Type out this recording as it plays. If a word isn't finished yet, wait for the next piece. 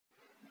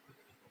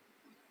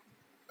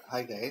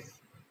Hi guys,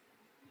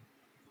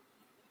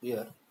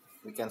 here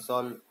we can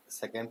solve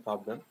second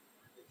problem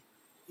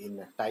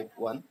in type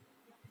 1.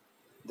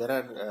 There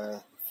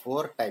are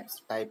four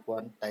types: type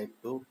 1, type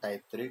 2,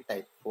 type 3,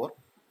 type 4.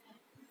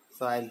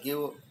 So I'll give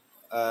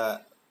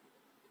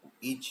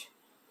each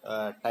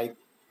type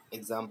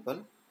example.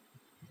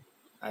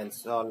 I'll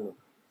solve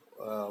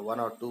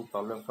one or two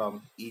problem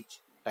from each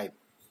type.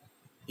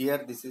 Here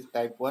this is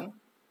type 1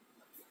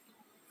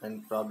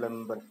 and problem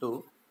number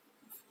 2.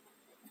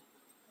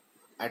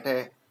 At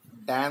a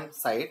dam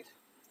site,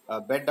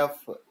 a bed of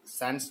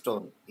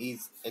sandstone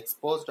is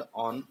exposed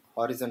on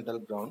horizontal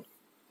ground.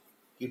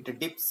 It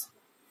dips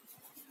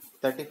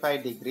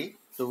 35 degree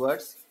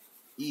towards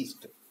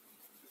east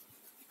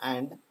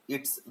and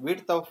its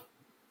width of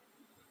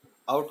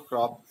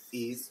outcrop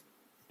is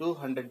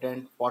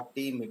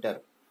 240 meter.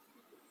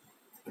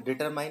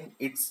 Determine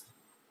its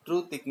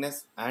true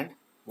thickness and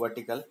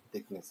vertical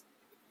thickness.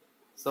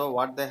 So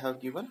what they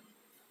have given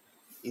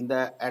in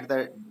the at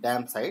the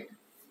dam site,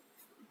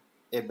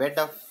 a bed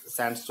of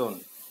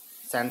sandstone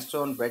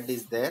bed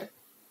is there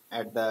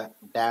at the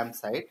dam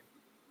site,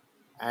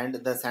 and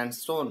the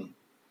sandstone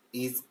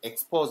is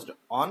exposed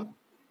on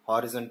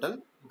horizontal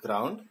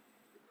ground.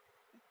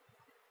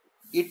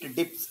 It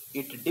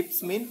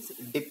dips means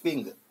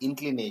dipping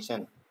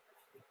inclination.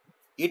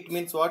 It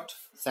means what?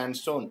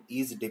 Sandstone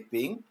is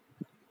dipping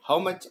how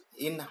much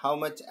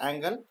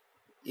angle?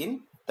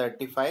 In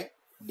 35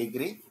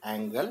 degree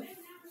angle.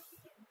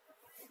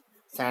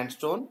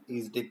 Sandstone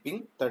is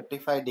dipping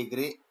 35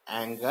 degree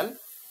angle.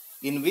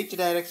 In which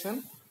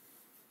direction?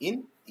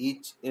 In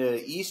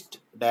east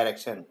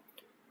direction.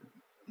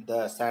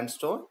 The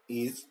sandstone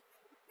is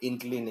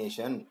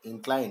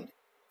inclined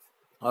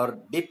or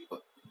dip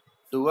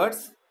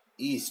towards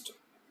east,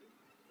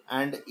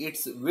 and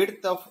its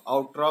width of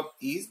outcrop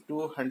is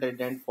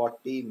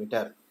 240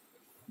 meter.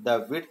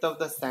 The width of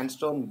the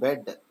sandstone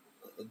bed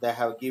they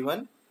have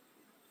given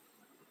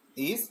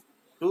is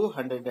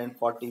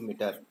 240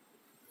 meter.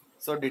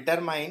 So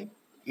determine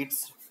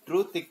its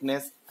true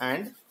thickness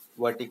and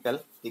vertical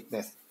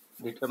thickness.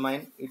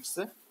 Determine its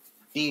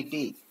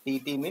TT.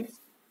 TT means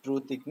true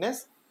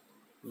thickness.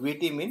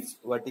 VT means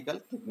vertical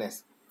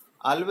thickness.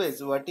 Always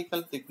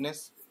vertical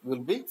thickness will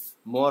be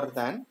more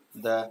than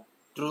the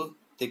true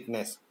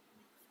thickness.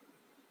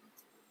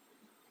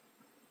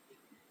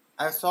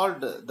 I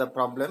solved the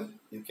problem.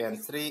 You can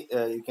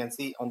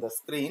see on the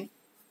screen.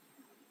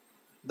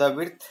 The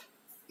width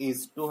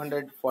is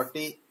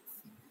 240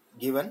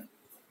 given.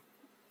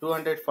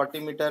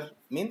 240 meter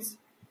means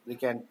we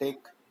can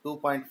take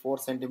 2.4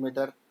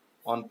 centimeter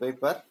on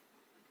paper,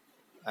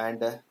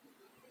 and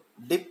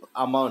dip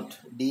amount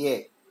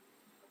DA.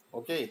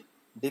 Okay,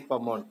 dip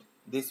amount.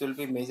 This will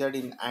be measured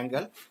in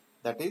angle,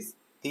 that is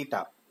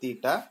theta.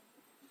 Theta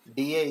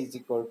DA is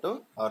equal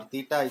to, or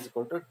theta is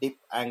equal to dip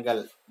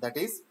angle, that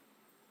is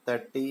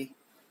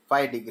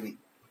 35 degree.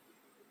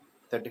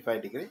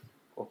 35 degree.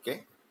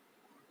 Okay.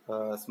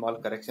 Small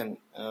correction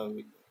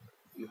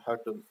you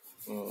have to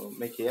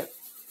make here.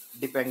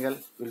 Dip angle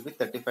will be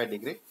 35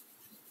 degree.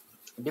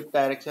 Dip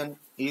direction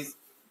is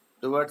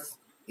towards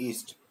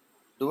east.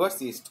 Towards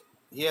east.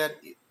 Here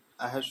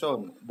I have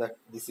shown that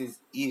this is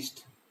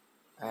east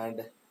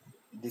and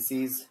this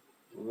is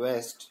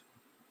west.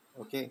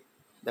 Okay,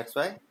 that's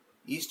why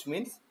east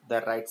means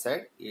the right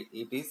side.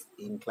 It is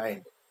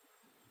inclined.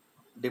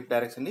 Dip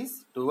direction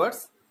is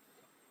towards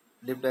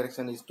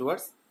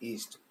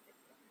east.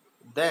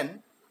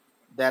 Then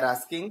they are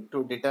asking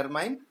to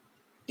determine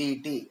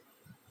TT.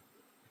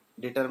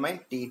 Determine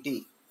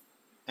TT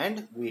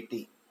and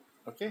VT.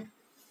 Okay.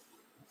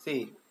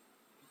 See,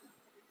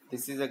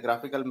 this is a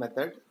graphical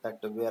method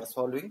that we are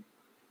solving.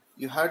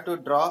 You have to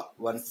draw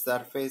one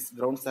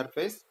ground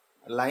surface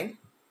line,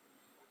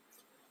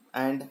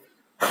 and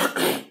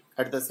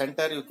at the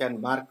center you can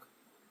mark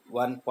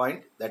one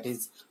point, that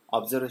is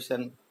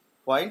observation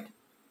point.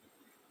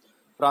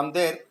 From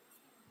there,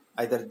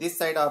 either this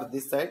side or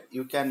this side,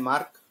 you can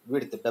mark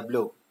width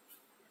W,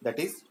 that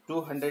is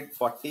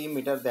 240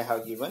 meter they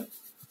have given.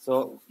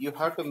 So you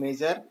have to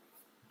measure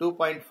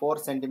 2.4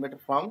 centimeter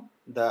from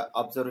the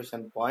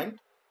observation point.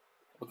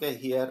 Okay,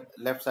 here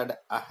left side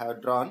I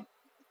have drawn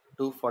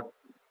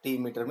 240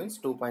 meter means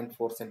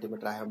 2.4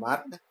 centimeter I have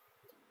marked,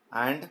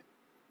 and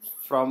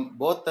from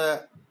both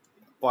the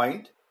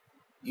point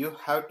you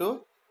have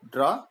to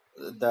draw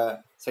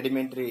the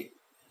sedimentary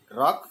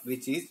rock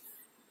which is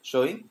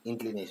showing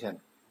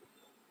inclination.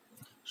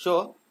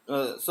 So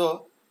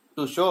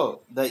to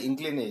show the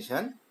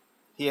inclination,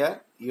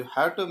 here you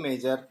have to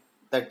measure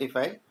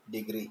 35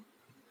 degree.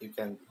 You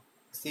can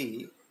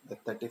see the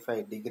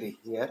 35 degree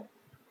here.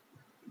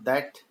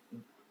 That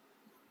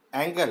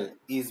angle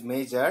is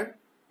measured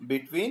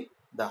between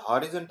the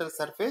horizontal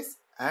surface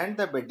and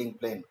the bedding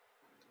plane.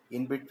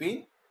 In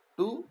between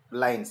two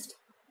lines,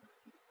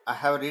 I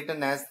have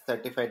written as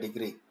 35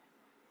 degree.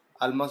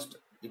 Almost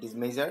it is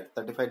measured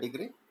 35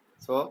 degree.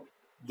 So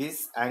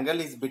this angle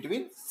is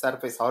between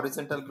surface,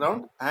 horizontal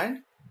ground,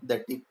 and the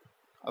tip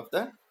of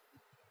the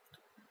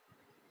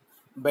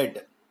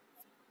bed.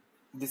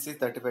 This is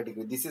 35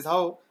 degree. This is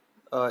how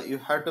you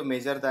have to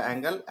measure the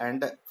angle,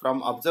 and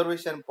from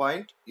observation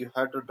point you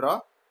have to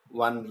draw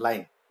one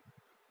line,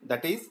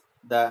 that is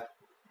the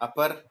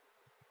upper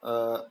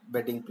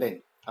bedding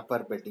plane,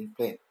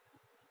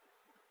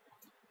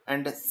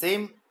 and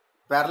same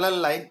parallel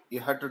line you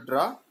have to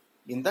draw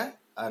in the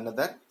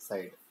another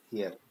side.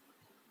 Here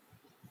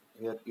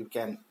you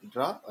can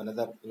draw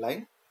another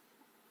line.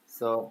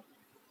 So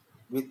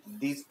with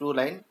these two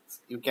lines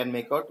you can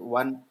make out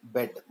one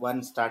bed,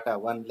 one strata,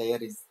 one layer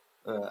is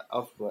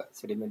of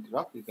sedimentary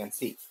rock, you can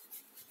see.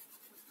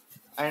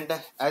 And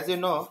as you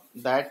know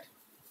that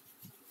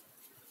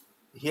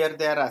here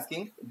they are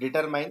asking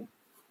determine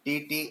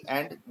TT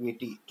and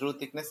VT, true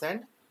thickness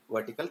and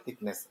vertical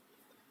thickness.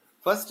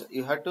 First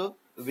you have to,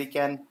 we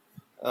can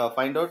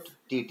find out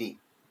TT.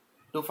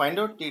 To find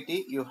out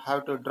TT you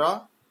have to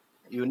draw,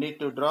 you need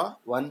to draw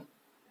one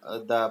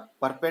the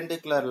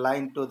perpendicular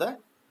line to the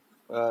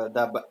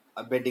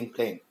bedding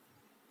plane,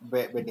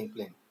 bedding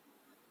plane,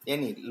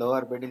 any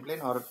lower bedding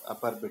plane or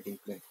upper bedding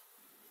plane.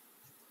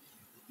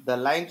 The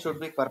line should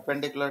be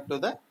perpendicular to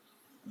the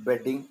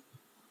bedding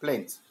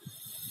planes.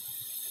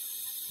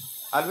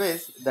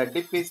 Always the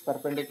dip is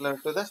perpendicular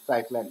to the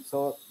strike line.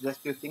 So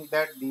just you think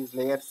that these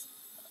layers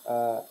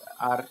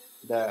are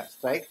the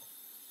strike,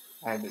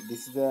 and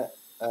this is the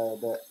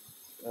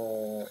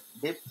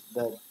dip.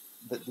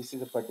 This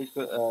is a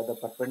particular the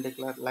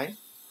perpendicular line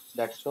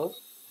that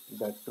shows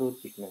the true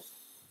thickness,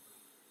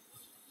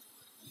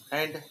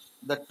 and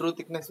the true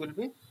thickness will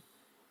be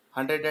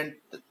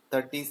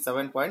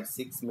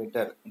 137.6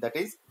 meter, that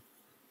is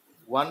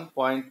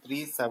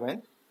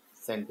 1.37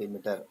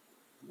 centimeter,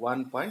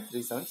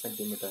 1.37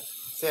 centimeter,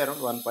 say around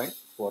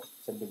 1.4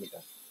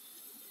 centimeter.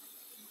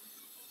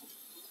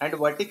 And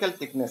vertical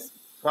thickness,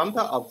 from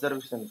the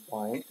observation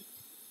point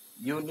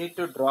you need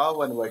to draw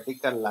one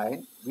vertical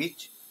line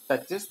which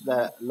touches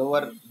the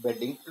lower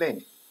bedding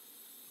plane,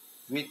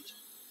 which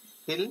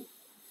till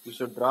you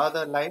should draw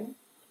the line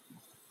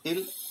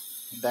till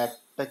that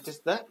touches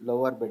the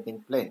lower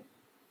bedding plane.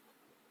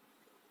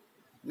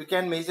 You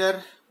can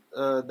measure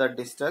the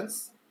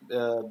distance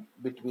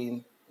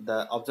between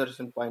the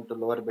observation point to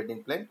lower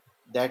bedding plane,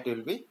 that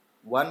will be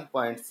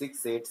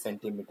 1.68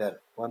 centimeter,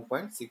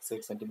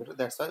 1.68 centimeter,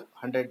 that's a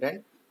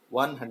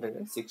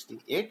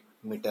 168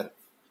 meter.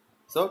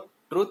 So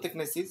true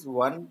thickness is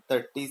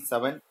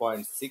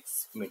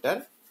 137.6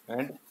 meter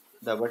and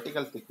the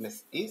vertical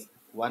thickness is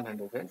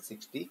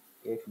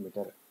 168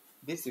 meter.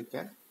 This you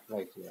can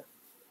write here.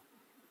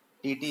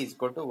 TT is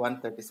equal to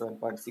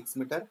 137.6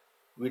 meter,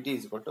 VT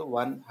is equal to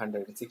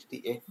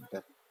 168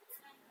 meter.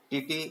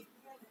 TT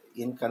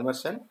in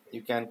conversion,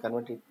 you can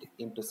convert it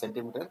into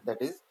centimeter,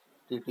 that is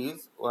TT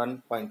is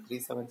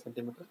 1.37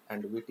 centimeter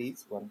and VT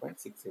is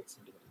 1.68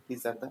 centimeter.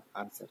 These are the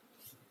answer.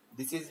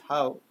 This is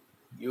how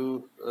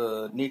you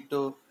need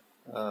to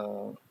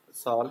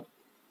solve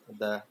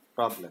the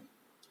problem.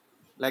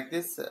 Like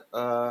this,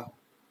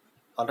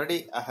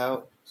 already I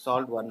have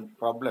solved one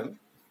problem.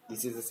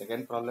 This is the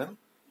second problem,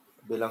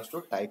 belongs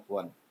to type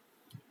 1.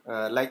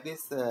 Like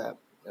this,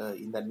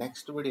 in the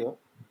next video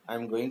I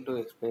am going to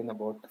explain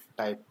about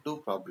type 2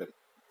 problem.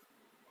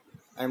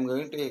 I am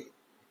going to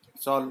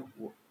solve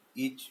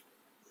each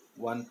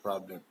one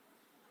problem.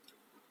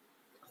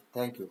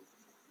 Thank you.